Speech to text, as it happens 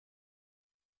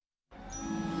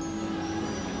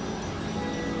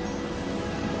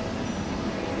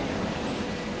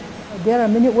There are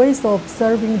many ways of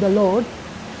serving the Lord.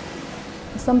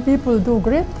 Some people do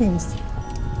great things.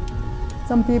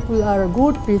 Some people are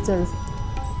good preachers.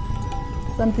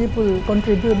 Some people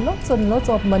contribute lots and lots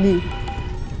of money.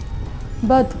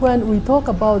 But when we talk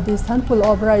about this handful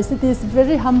of rice, it is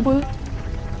very humble.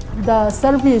 The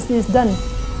service is done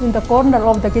in the corner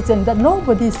of the kitchen that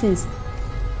nobody sees.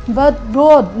 But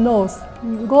God knows,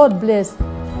 God bless.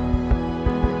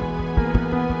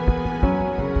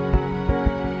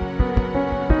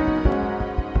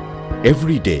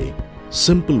 Every day,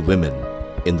 simple women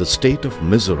in the state of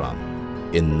Mizoram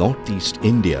in northeast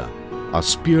India are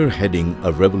spearheading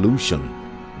a revolution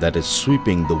that is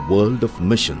sweeping the world of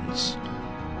missions.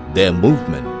 Their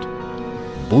movement,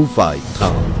 Bufai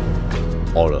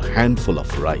Tham, or a handful of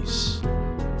rice.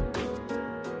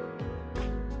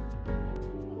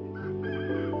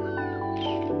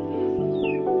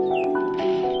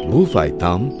 Bufai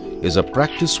Tham is a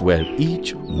practice where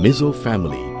each Mizo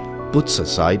family puts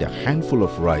aside a handful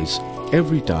of rice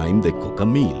every time they cook a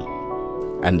meal,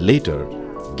 and later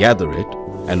gather it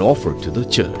and offer to the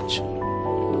church.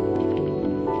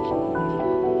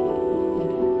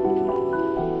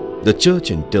 The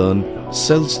church in turn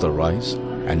sells the rice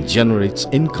and generates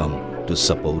income to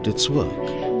support its work.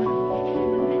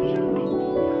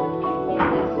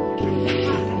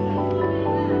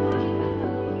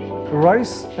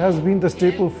 Rice has been the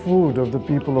staple food of the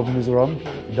people of Mizoram,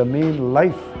 the main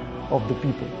life of the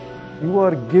people. You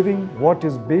are giving what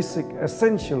is basic,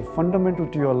 essential, fundamental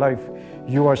to your life.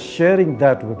 You are sharing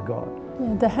that with God.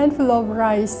 The Handful of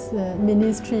Rice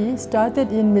ministry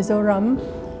started in Mizoram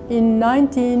in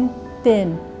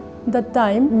 1910. That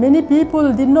time, many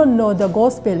people did not know the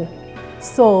gospel.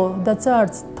 So the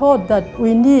church thought that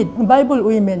we need Bible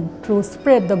women to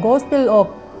spread the gospel of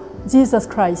Jesus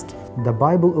Christ. The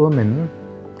Bible women,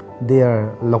 they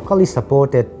are locally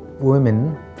supported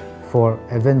women for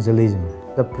evangelism.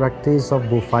 The practice of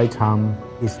Bufai Tham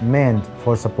is meant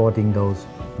for supporting those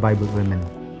Bible women.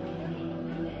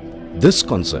 This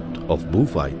concept of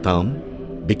Bufai Tham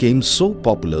became so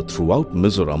popular throughout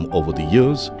Mizoram over the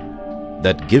years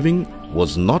that giving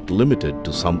was not limited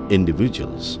to some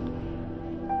individuals.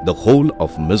 The whole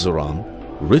of Mizoram,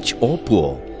 rich or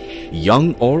poor,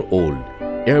 young or old,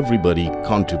 everybody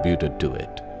contributed to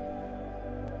it.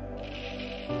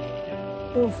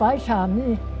 Bufai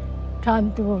Tham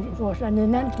Tham tu was an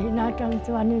nanti na tang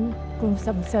tuanin kum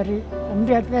samsari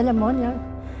amriat vela monya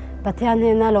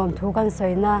pathiani na lom thu kan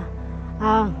soina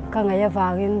ka ngaya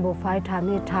wangin Bufai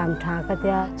Tham ni tham tha ka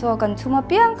tia so kan chuma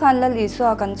piang khan lali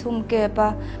so kan chum ke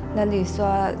pa lali so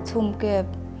chum ke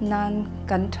nan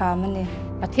kan tha mani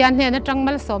pathian ne na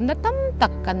tangmal som na tam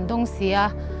tak kan dong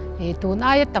sia e tun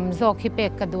aya tam zok hi pe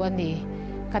ka du ani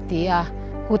katia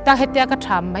kuta hetia ka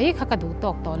tham mai kha ka du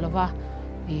tok to lova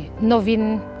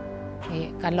novin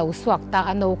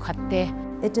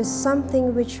It is something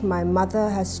which my mother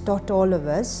has taught all of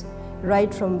us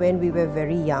right from when we were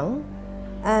very young,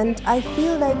 and I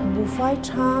feel like Bufai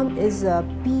Tham is a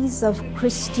piece of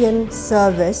Christian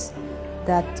service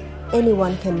that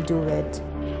anyone can do it.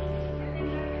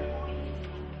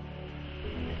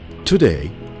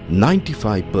 Today,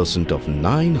 95% of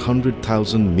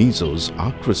 900,000 Mizos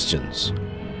are Christians.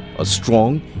 A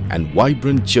strong and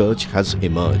vibrant church has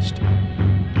emerged.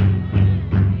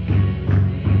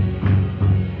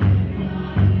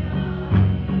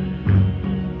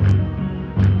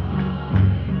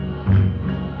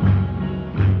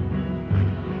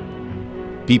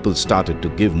 People started to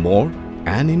give more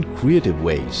and in creative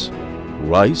ways.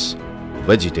 Rice,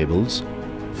 vegetables,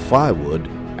 firewood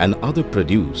and other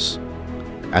produce,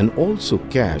 and also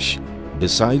cash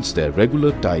besides their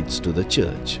regular tithes to the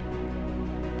church.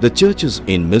 The churches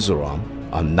in Mizoram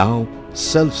are now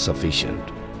self-sufficient.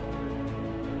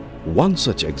 One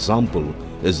such example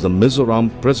is the Mizoram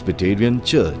Presbyterian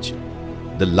Church,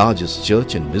 the largest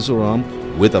church in Mizoram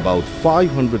with about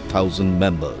 500,000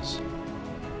 members.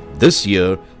 This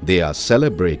year, they are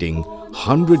celebrating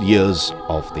 100 years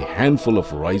of the Handful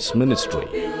of Rice ministry.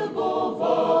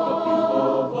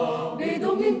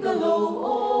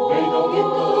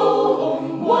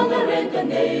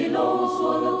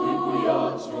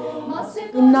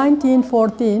 In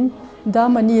 1914, the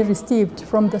money received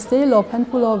from the sale of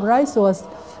Handful of Rice was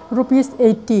rupees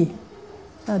 80.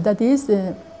 That is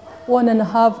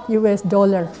 $1.5 US.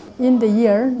 In the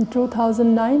year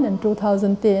 2009 and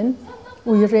 2010,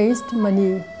 we raised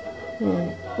money,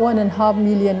 $1.5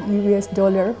 million US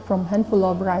from Handful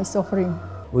of Rice offering.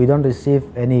 We don't receive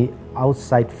any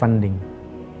outside funding.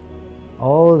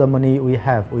 All the money we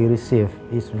receive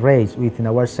is raised within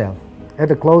ourselves. At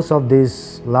the close of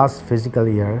this last fiscal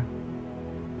year,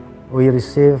 we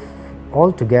received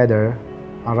altogether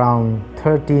around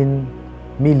 13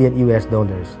 million US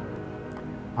dollars.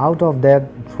 Out of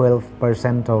that,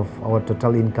 12% of our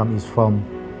total income is from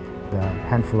the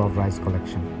handful of rice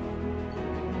collection.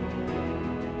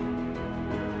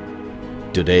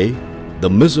 Today, the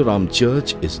Mizoram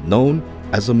Church is known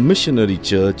as a missionary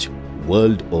church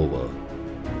world over.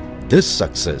 This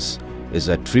success is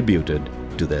attributed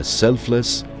to their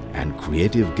selfless and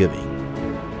creative giving.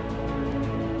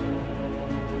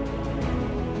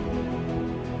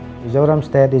 Mizoram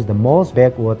state is the most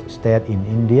backward state in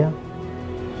India,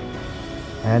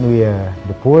 and we are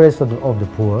the poorest of the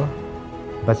poor,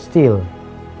 but still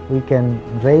we can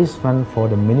raise funds for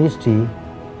the ministry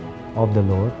of the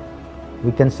Lord.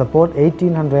 We can support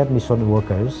 1,800 mission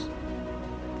workers,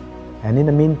 and in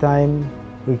the meantime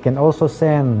we can also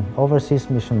send overseas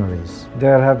missionaries.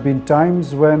 There have been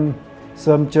times when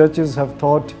some churches have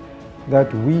thought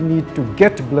that we need to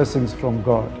get blessings from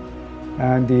God,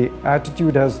 and the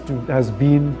attitude has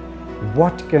been,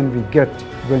 what can we get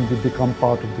when we become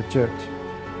part of the church?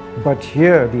 But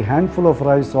here the handful of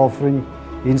rice offering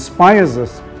inspires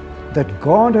us that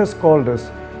God has called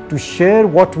us to share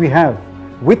what we have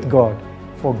with God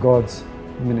for God's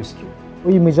ministry.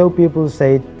 We Mizo people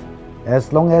say,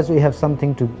 as long as we have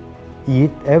something to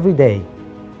eat every day,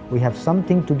 we have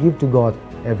something to give to God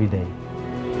every day.